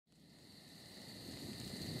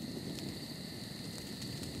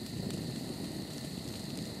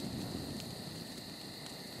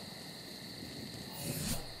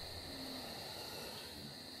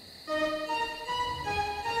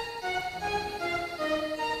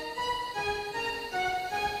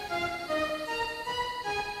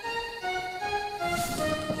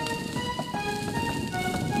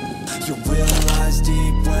lies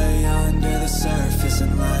deep way under the surface,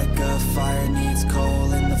 and like a fire needs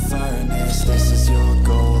coal in the furnace. This is your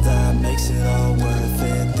goal that makes it all worth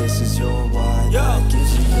it. This is your why that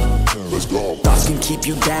gives you your purpose. Let's go. Thoughts can keep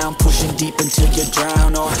you down, pushing deep until you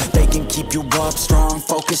drown, or they can keep you up strong,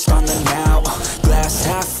 focused on the now. Glass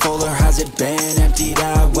half full, or has it been emptied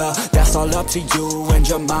out? Well, that's all up to you and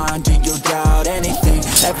your mind. Do you doubt anything,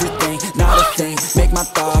 everything, not a thing? Make my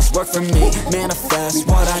thoughts work for me, manifest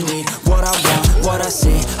what I need, what I want, what I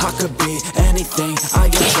see. I could be anything, I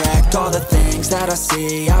attract all the things that I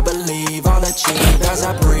see. I believe I'll achieve as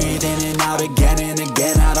I breathe in and out again and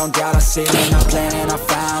again. I don't doubt, I see it, I plan, and I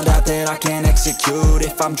found out that I can execute.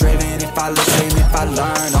 If I'm driven, if I listen, if I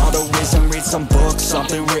learn all the wisdom, read some books,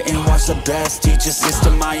 something written, watch the best teacher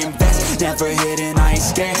system I invest. Never hidden, I ain't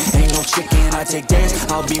scared, ain't no chicken, I take dares.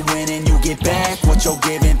 I'll be winning, you get back what you're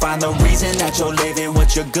giving. Find the reason that you're living,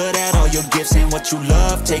 what you're good at, all your gifts and what you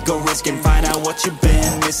love. Take a risk and find out what you've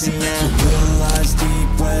been missing. Yeah. Your lies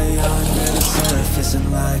deep way under the surface,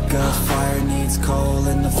 and like a fire needs coal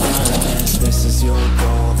in the furnace. This is your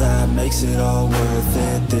goal that makes it all worth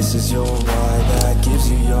it. This is your why that gives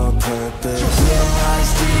you your purpose. Your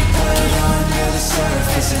lies deep way under the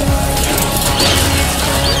surface, and like a fire needs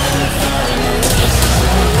coal in the furnace. This is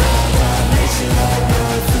your goal that makes it all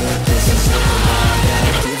worth it. This is your why that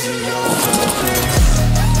gives you your purpose.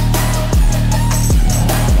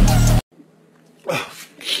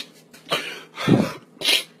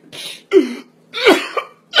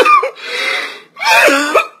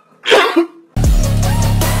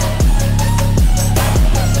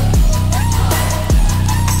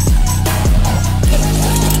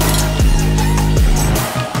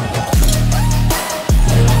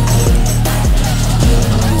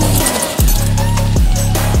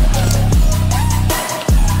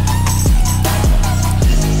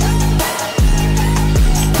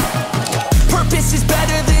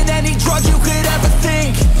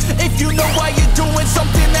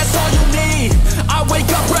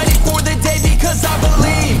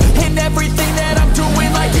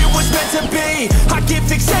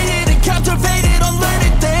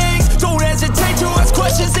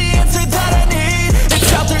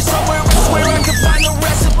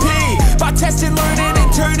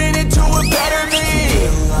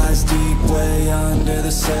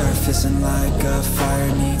 And like a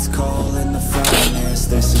fire needs coal in the furnace.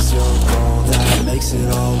 This is your goal that makes it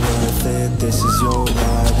all worth it. This is your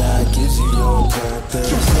why that gives you your purpose.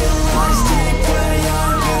 It lies deep way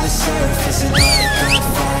under the surface, and like a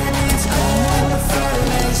fire needs coal in the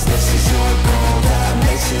furnace. This is your goal that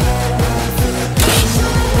makes it all worth it. This is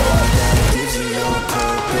your why that gives you your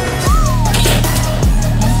purpose.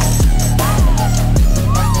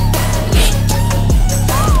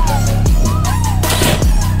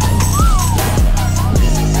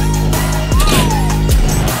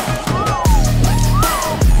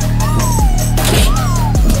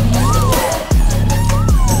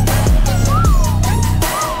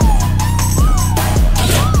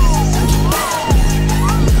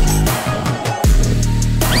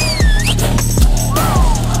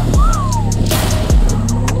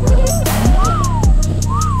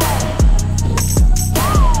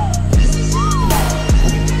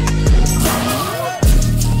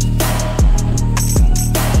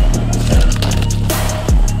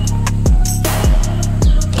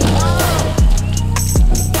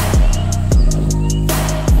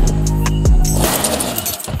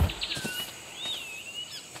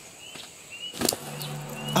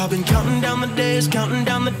 I've been counting down the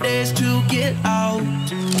days to get out.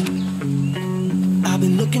 I've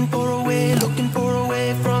been looking for a way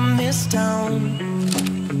from this town.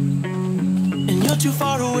 And you're too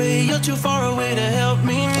far away to help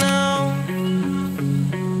me now.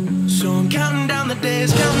 So I'm counting down the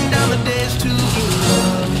days to get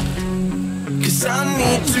out. 'Cause I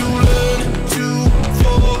need to learn to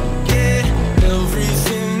forget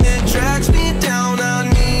everything that drags me down. I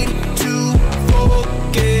need to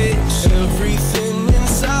forget everything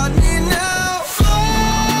inside me now.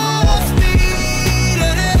 Full speed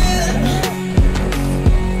ahead,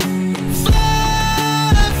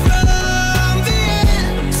 fly from the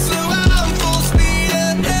end. So I'm full speed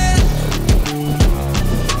ahead.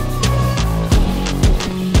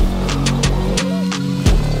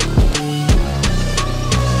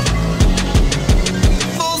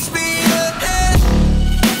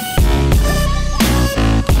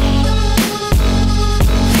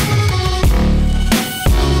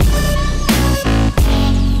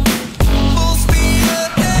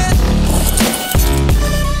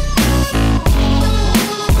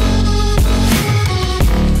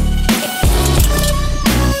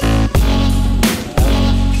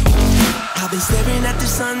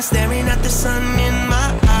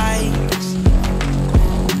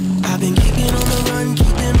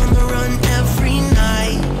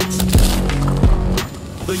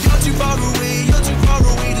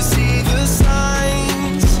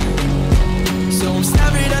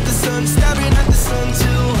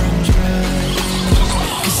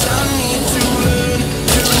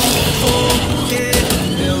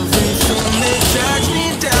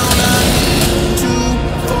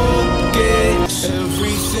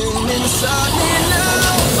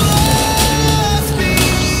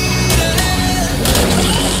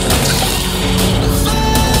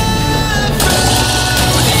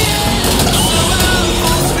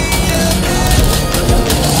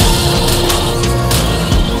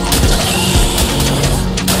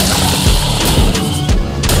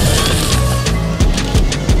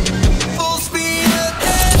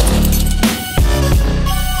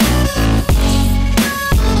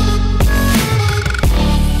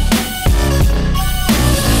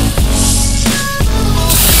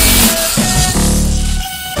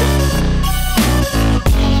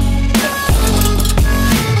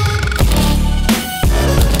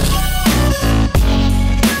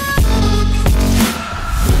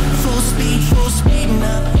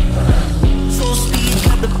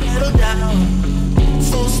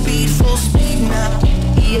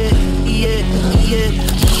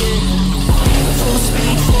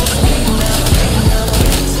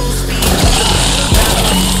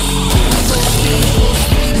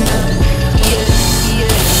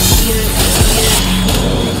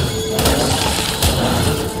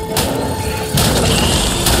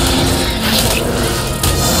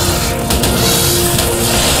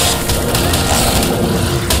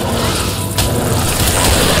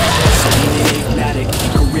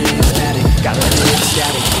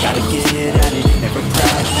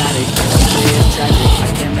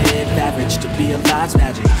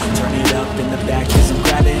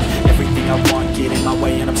 my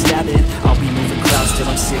way and I'm stabbing. I'll be moving crowds till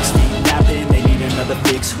I'm 6 feet napping. They need another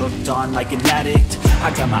fix, hooked on like an addict. I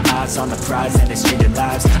got my eyes on the prize and it's changing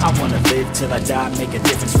lives. I wanna live till I die, make a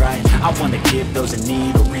difference, right? I wanna give those in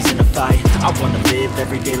need a reason to fight. I wanna live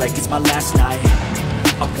every day like it's my last night.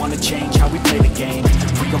 I wanna change how we play the game.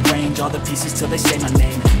 Rearrange all the pieces till they say my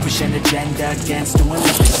name. Push an agenda against doing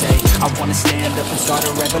what they say. I wanna stand up and start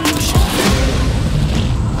a revolution.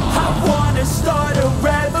 I wanna start a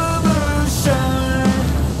revolution.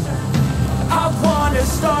 I wanna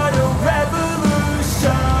start a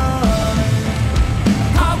revolution.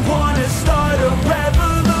 I wanna start a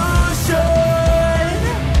revolution.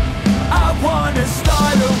 I wanna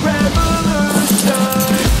start a revolution.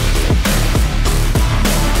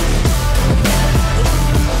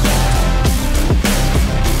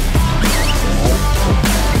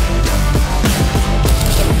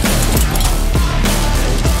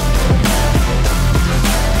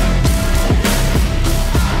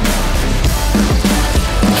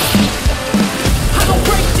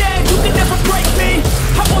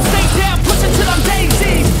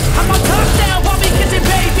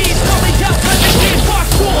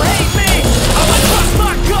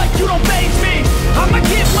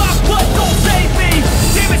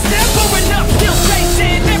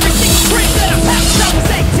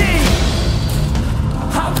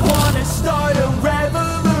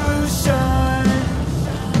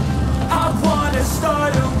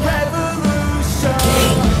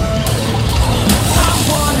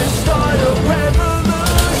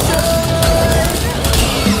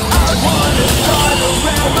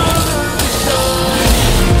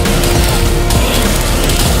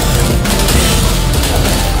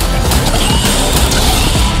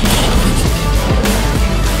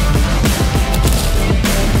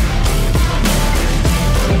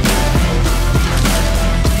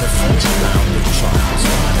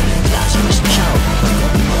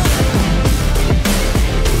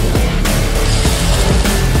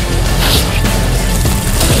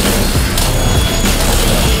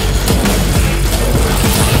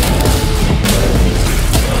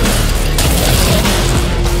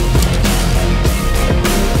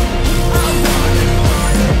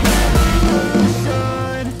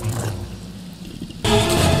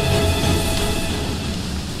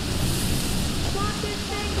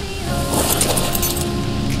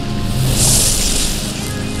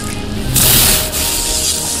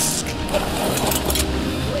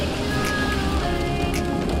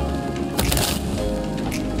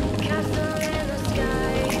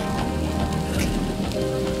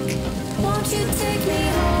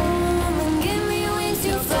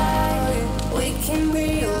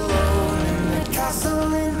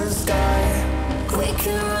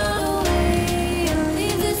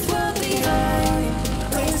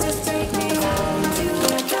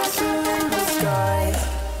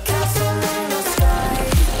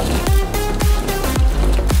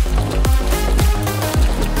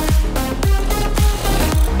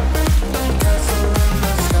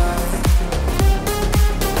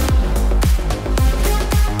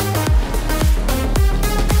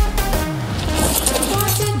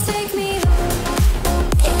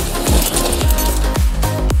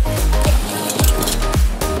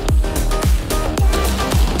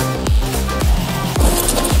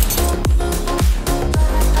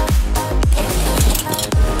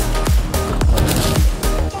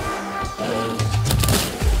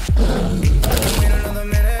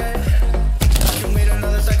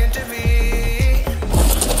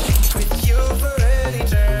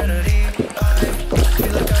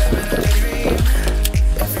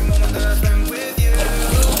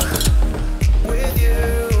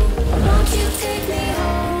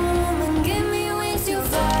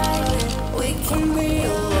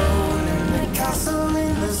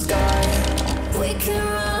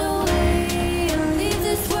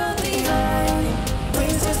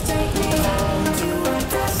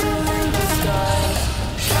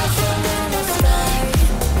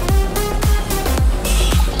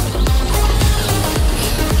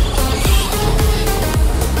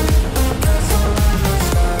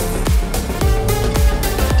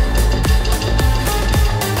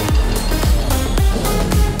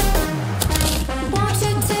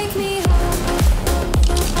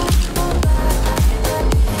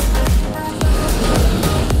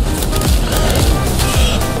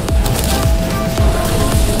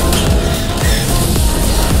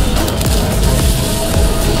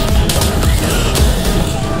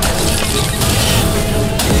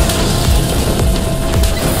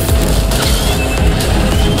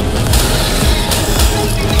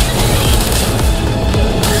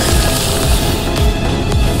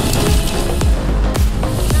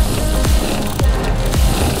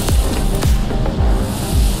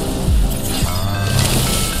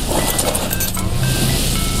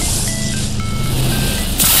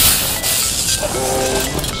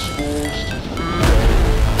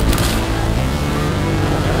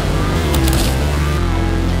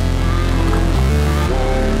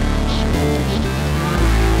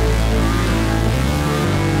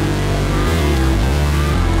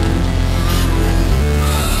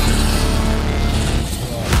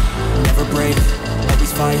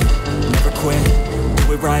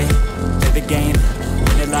 game,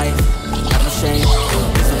 win it life, have no shame.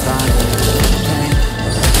 There's no time, no pain,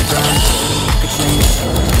 the grind, I could change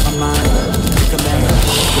my mind, pick a lane,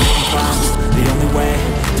 but you find the only way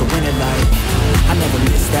to win it life. I never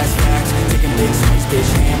miss, that's fact. Taking big swings,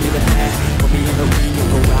 bitch, hand me the bat. Put me in the ring,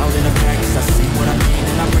 you'll go out in a pack. Cause I see what I mean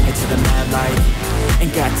and I bring it to the mad light.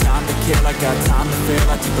 Ain't got time to kill, I got time to feel.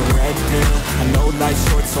 I took the red pill, I know life's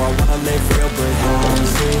short so I wanna live real. But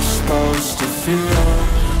how's it supposed to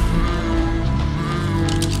feel?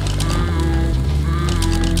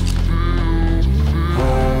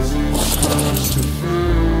 How's it supposed to feel?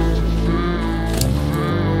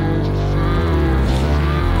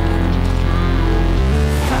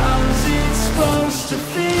 How's it supposed to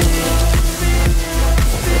feel?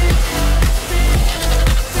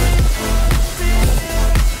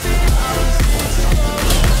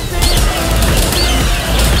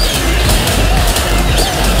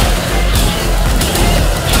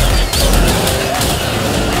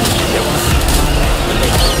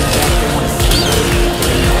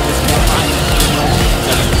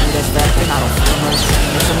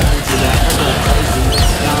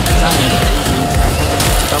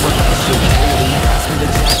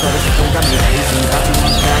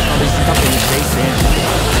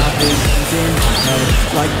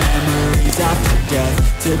 Like memories after death,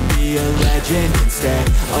 to be a legend instead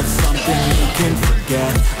of something you can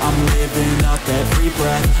forget. I'm living up every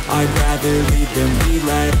breath, I'd rather lead than be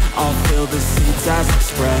led. I'll fill the seats as I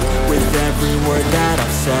spread with every word that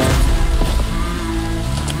I've said.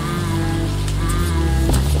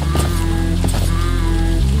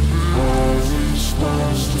 How's it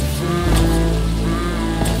supposed to feel?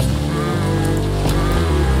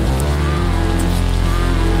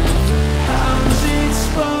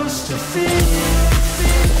 Supposed to feel?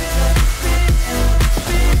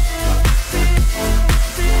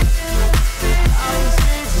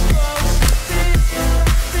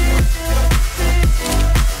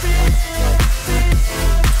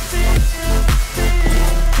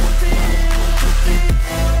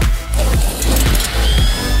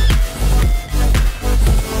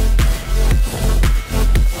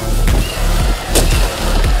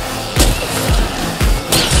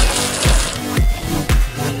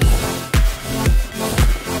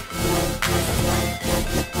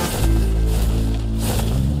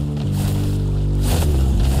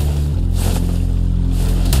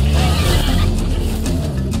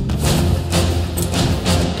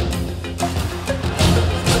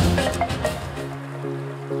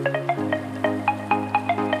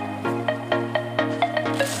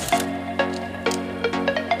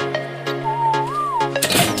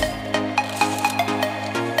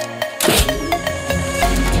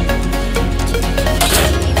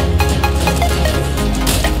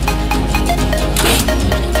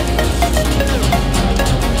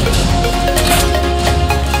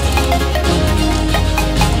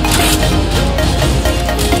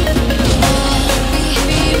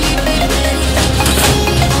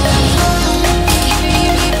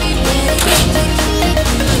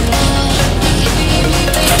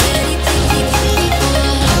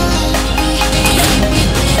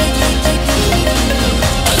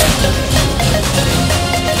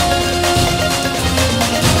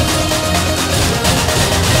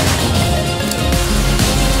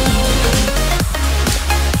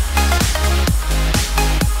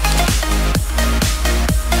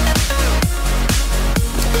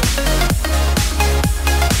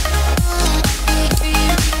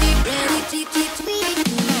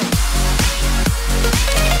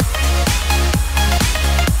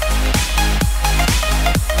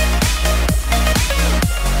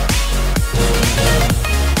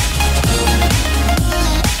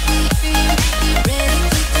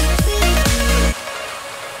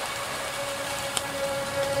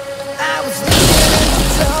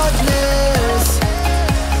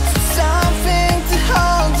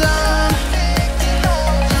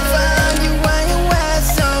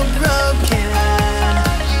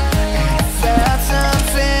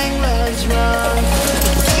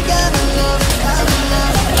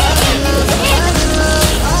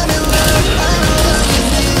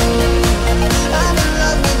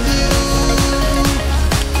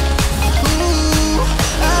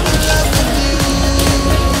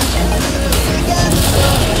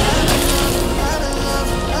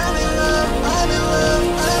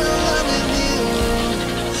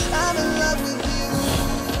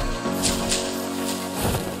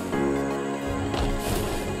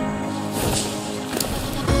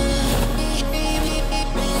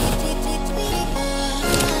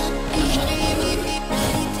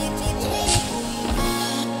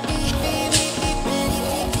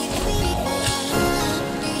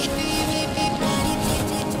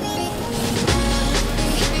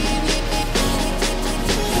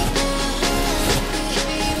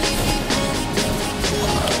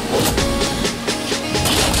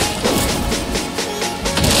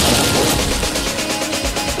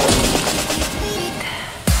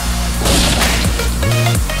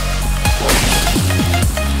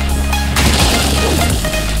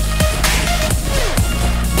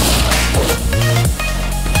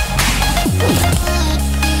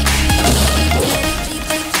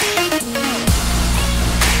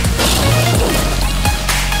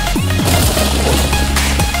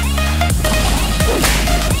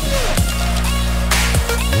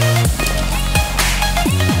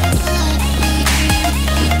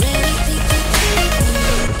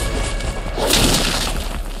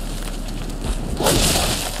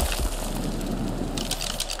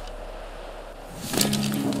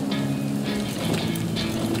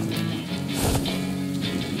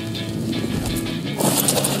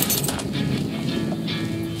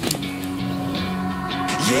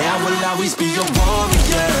 always be a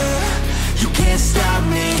warrior. You can't stop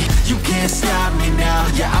me, you can't stop me now.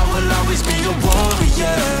 Yeah, I will always be a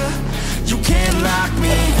warrior. You can't lock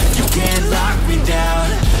me, you can't lock me down.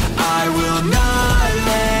 I will not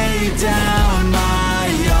lay down my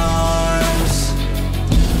arms,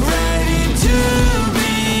 ready to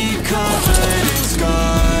be covered in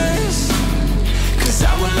scars, 'cause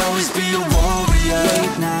I will always be a warrior.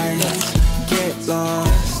 Late nights, get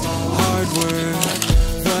lost, hard work,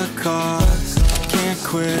 the cost. Can't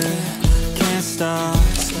quit, can't stop,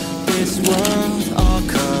 this world all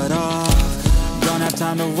cut off. Don't have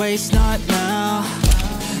time to waste, not now.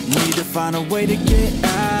 Need to find a way to get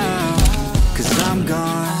out, 'cause I'm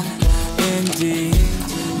gone in deep.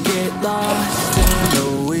 Get lost in the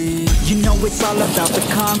weeds. You know it's all about the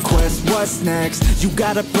conquest. What's next? You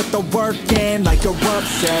gotta put the work in like you're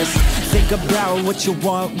obsessed. Think about what you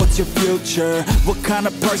want, what's your future? What kind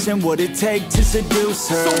of person would it take to seduce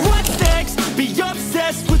her? So what's next? Be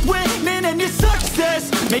obsessed with winning and your success.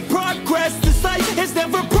 Make progress, this life is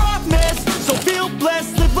never promised. So feel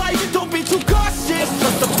blessed, live life, don't be too cautious.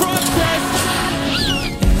 Trust the process.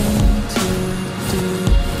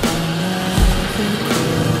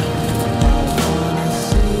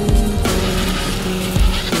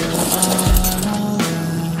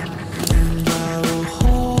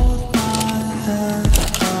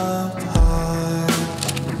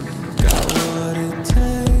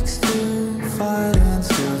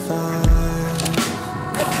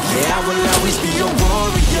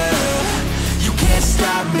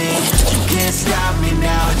 Stop me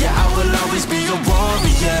now, yeah, I will always be a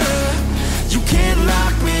warrior. You can't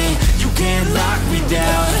lock me, you can't lock me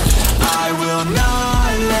down.